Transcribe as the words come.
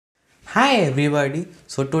Hi everybody,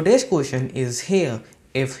 so today's question is here.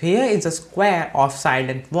 If here is a square of side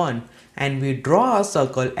length 1 and we draw a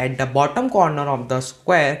circle at the bottom corner of the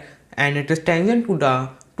square and it is tangent to the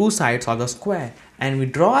two sides of the square, and we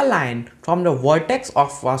draw a line from the vertex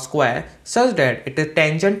of a square such that it is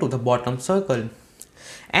tangent to the bottom circle,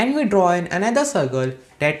 and we draw in another circle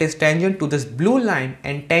that is tangent to this blue line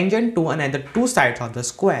and tangent to another two sides of the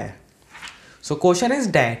square. So question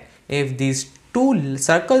is that if these two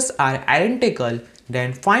circles are identical,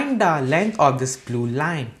 then find the length of this blue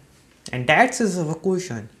line. And that is our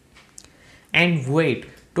question. And wait,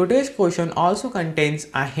 today's question also contains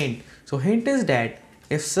a hint. So hint is that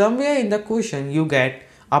if somewhere in the question you get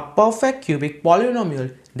a perfect cubic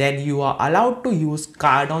polynomial, then you are allowed to use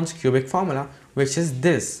Cardon's cubic formula, which is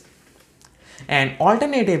this. And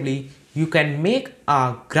alternatively, you can make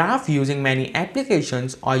a graph using many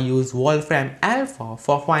applications or use Wolfram Alpha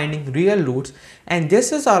for finding real roots, and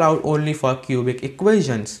this is allowed only for cubic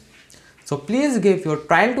equations. So please give your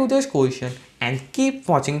trial to this question and keep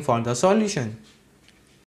watching for the solution.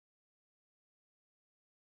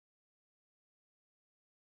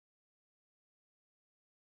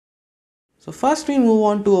 So first we move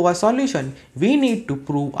on to our solution. We need to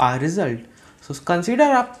prove our result. So consider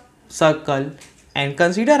a circle and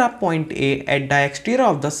consider a point A at the exterior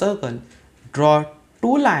of the circle. Draw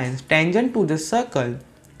two lines tangent to this circle.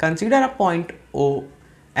 Consider a point O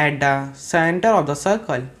at the center of the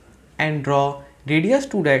circle and draw radius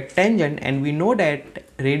to that tangent, and we know that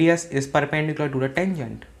radius is perpendicular to the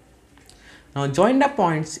tangent. Now join the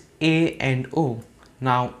points A and O.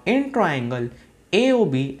 Now in triangle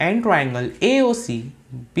AOB and triangle AOC,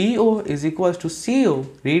 BO is equals to CO,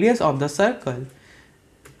 radius of the circle,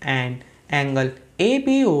 and angle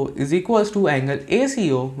ABO is equals to angle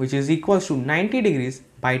ACO, which is equals to 90 degrees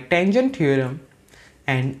by tangent theorem,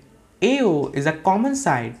 and AO is a common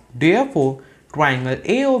side. Therefore, triangle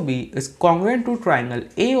AOB is congruent to triangle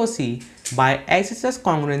AOC by SHS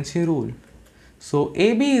congruency rule. So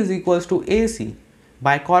AB is equals to AC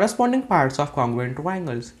by corresponding parts of congruent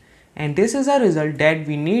triangles, and this is a result that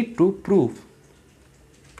we need to prove.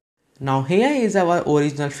 Now here is our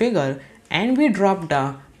original figure, and we drop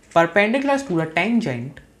the perpendiculars to the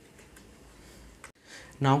tangent.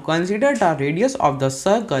 Now consider the radius of the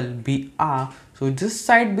circle be R, so this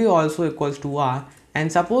side B also equals to R,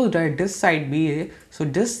 and suppose that this side be A, so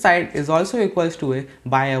this side is also equals to A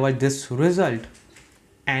by our this result,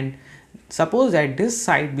 and suppose that this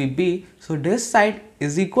side be B, so this side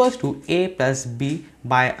is equals to A plus B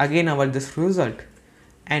by again our this result,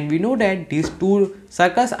 and we know that these two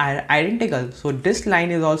circles are identical, so this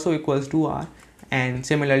line is also equals to R, and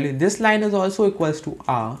similarly this line is also equals to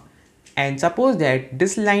R, and suppose that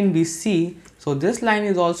this line be C, so this line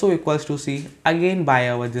is also equals to C again by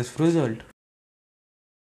our this result.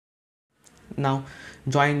 Now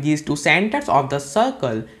join these two centers of the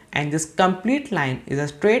circle, and this complete line is a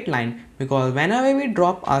straight line, because whenever we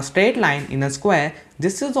drop a straight line in a square,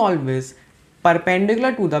 this is always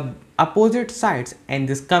perpendicular to the opposite sides, and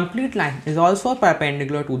this complete line is also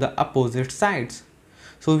perpendicular to the opposite sides.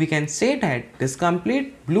 So we can say that this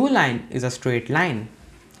complete blue line is a straight line.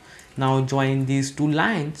 Now join these two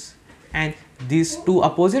lines, and these two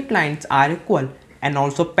opposite lines are equal and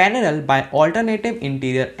also parallel by alternative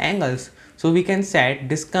interior angles. So we can say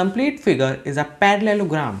this complete figure is a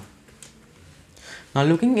parallelogram. Now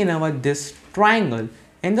looking in our this triangle,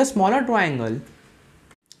 in the smaller triangle,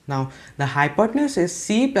 now the hypotenuse is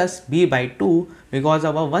C plus B by 2 because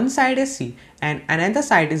our one side is C and another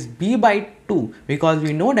side is B by 2, because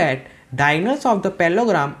we know that diagonals of the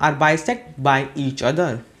parallelogram are bisect by each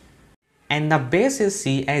other. And the base is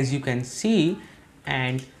C, as you can see,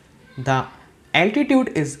 and the altitude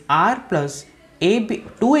is R plus AB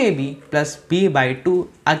 2AB plus B by 2.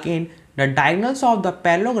 Again, the diagonals of the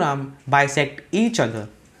parallelogram bisect each other.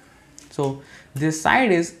 So this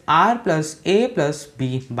side is R plus A plus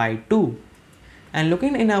B by 2. And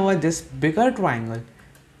looking in our this bigger triangle,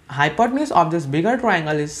 hypotenuse of this bigger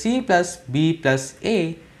triangle is C plus B plus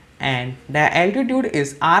A, and the altitude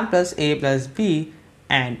is R plus A plus B,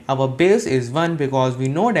 and our base is 1 because we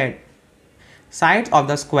know that sides of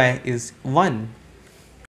the square is 1.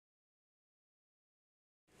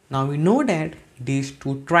 Now we know that these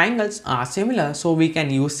two triangles are similar, so we can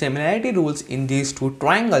use similarity rules in these two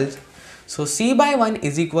triangles. So C by 1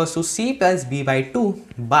 is equals to C plus B by 2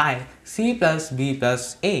 by C plus B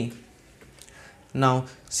plus A. Now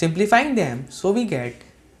simplifying them, so we get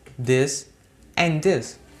this and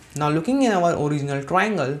this. Now looking in our original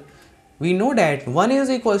triangle, we know that 1 is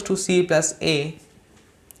equals to C plus A,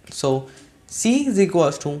 so C is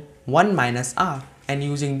equals to 1 minus R, and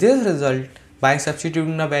using this result by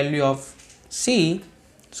substituting the value of c,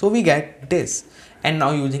 so we get this. And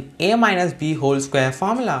now using a minus b whole square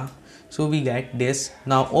formula, so we get this.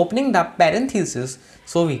 Now opening the parenthesis,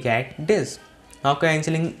 so we get this. Now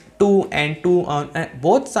cancelling 2 and 2 on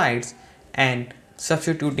both sides and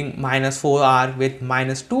substituting minus 4r with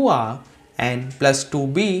minus 2r and plus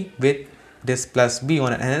 2b with this plus b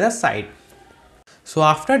on another side. So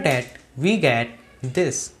after that we get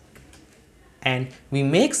this, and we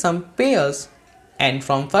make some pairs, and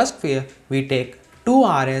from first pair we take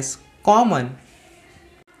 2r as common,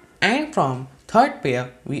 and from third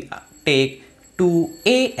pair we take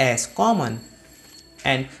 2a as common,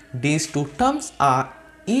 and these two terms are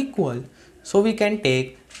equal, so we can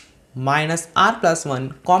take minus r plus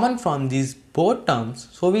 1 common from these both terms,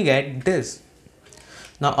 so we get this.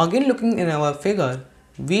 Now again looking in our figure,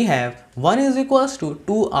 we have 1 is equals to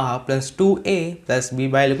 2r plus 2a plus b.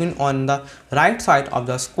 By looking on the right side of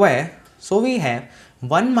the square, so we have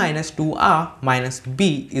 1 minus 2r minus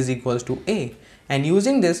b is equals to a, and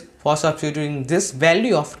using this for substituting this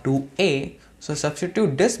value of 2a, so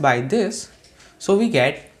substitute this by this, so we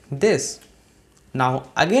get this. Now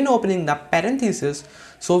again opening the parenthesis,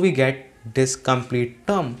 so we get this complete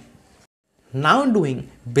term. Now doing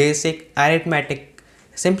basic arithmetic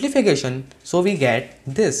simplification, so we get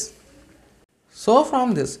this. So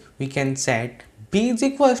from this we can set b is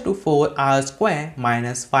equals to 4r square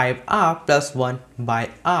minus 5r plus 1 by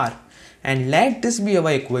r, and let this be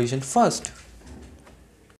our equation first.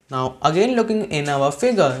 Now again looking in our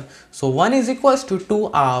figure, so 1 is equals to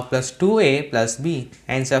 2r plus 2a plus b,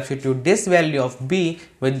 and substitute this value of b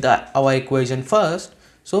with our equation first.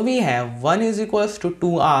 So we have 1 is equals to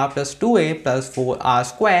 2r plus 2a plus 4r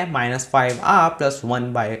square minus 5r plus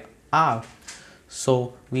 1 by r.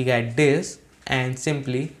 So we get this, and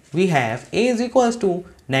simply we have a is equals to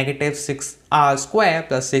negative 6r square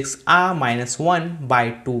plus 6r minus 1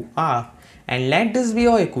 by 2r, and let this be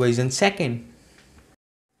our equation second.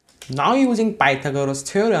 Now using Pythagoras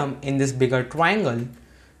theorem in this bigger triangle,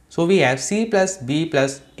 so we have c plus b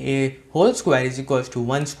plus a whole square is equals to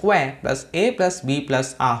 1 square plus a plus b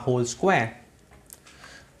plus r whole square.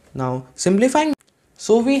 Now simplifying,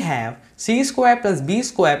 so we have c square plus b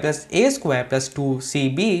square plus a square plus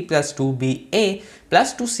 2cb plus 2ba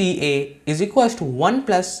plus 2ca is equals to 1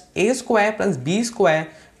 plus a square plus b square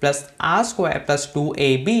plus r square plus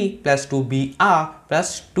 2ab plus 2br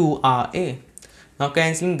plus 2ra. Now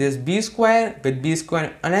cancelling this b square with b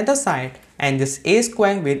square on another side, and this a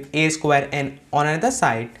square with a square and on another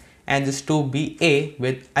side, and this 2ba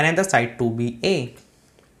with another side 2ba.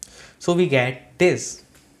 So we get this.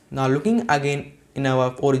 Now looking again in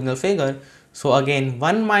our original figure, so again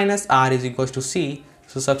 1 minus r is equals to c,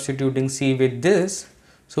 so substituting c with this,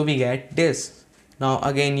 so we get this. Now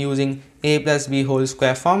again using a plus b whole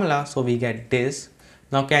square formula, so we get this.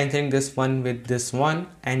 Now cancelling this one with this one,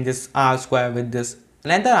 and this r square with this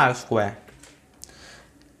another r square,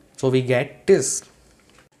 so we get this.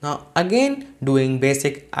 Now again doing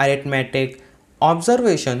basic arithmetic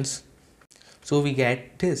observations, so we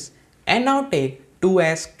get this, and now take 2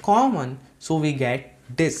 as common, so we get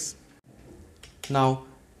this. Now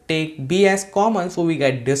take b as common, so we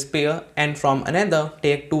get this pair, and from another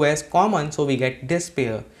take 2 as common, so we get this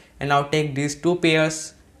pair, and now take these two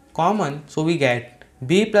pairs common, so we get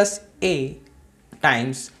b plus a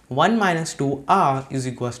times 1 minus 2r is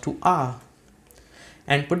equals to r,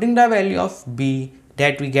 and putting the value of b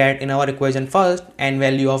that we get in our equation first and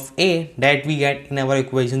value of a that we get in our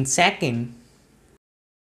equation second.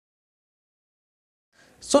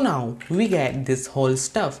 So now we get this whole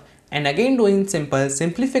stuff, and again doing simple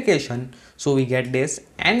simplification, so we get this,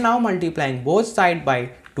 and now multiplying both sides by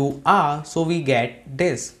 2r, so we get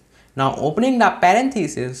this. Now opening the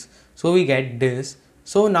parenthesis, so we get this.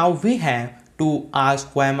 So now we have 2r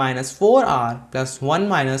square minus 4r plus 1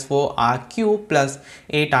 minus 4r cube plus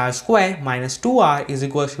 8r square minus 2r is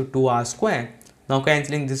equals to 2r square. Now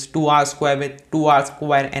cancelling this 2r square with 2r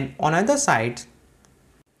square and on other sides.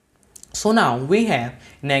 So now we have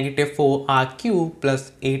negative 4r cube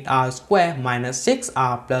plus 8r square minus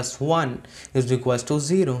 6r plus 1 is equals to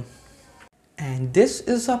 0. And this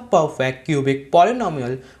is a perfect cubic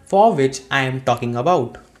polynomial for which I am talking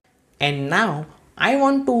about. And now I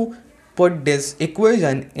want to put this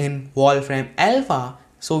equation in Wolfram alpha,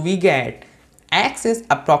 so we get x is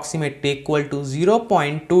approximately equal to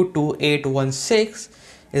 0.22816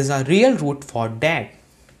 is a real root for that.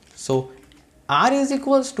 So r is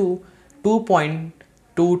equals to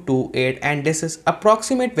 2.228, and this is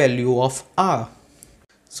approximate value of r.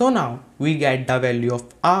 So now we get the value of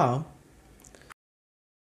r.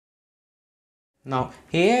 Now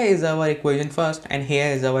here is our equation first and here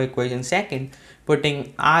is our equation second.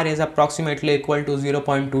 Putting r is approximately equal to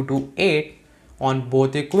 0.228 on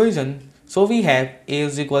both equations. So we have a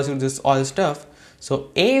is equal to this all stuff. So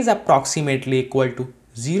a is approximately equal to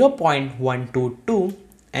 0.122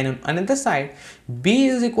 and on another side b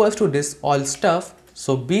is equal to this all stuff.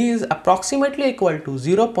 So b is approximately equal to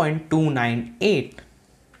 0.298.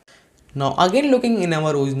 Now again looking in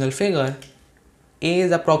our original figure, a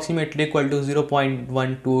is approximately equal to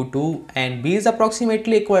 0.122 and b is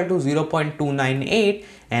approximately equal to 0.298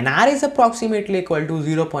 and r is approximately equal to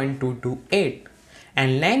 0.228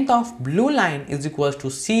 and length of blue line is equal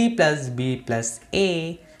to c plus b plus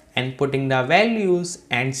a and putting the values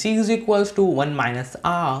and c is equals to 1 minus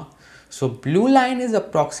r. So blue line is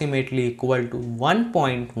approximately equal to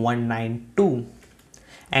 1.192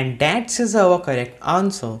 and that is our correct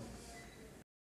answer.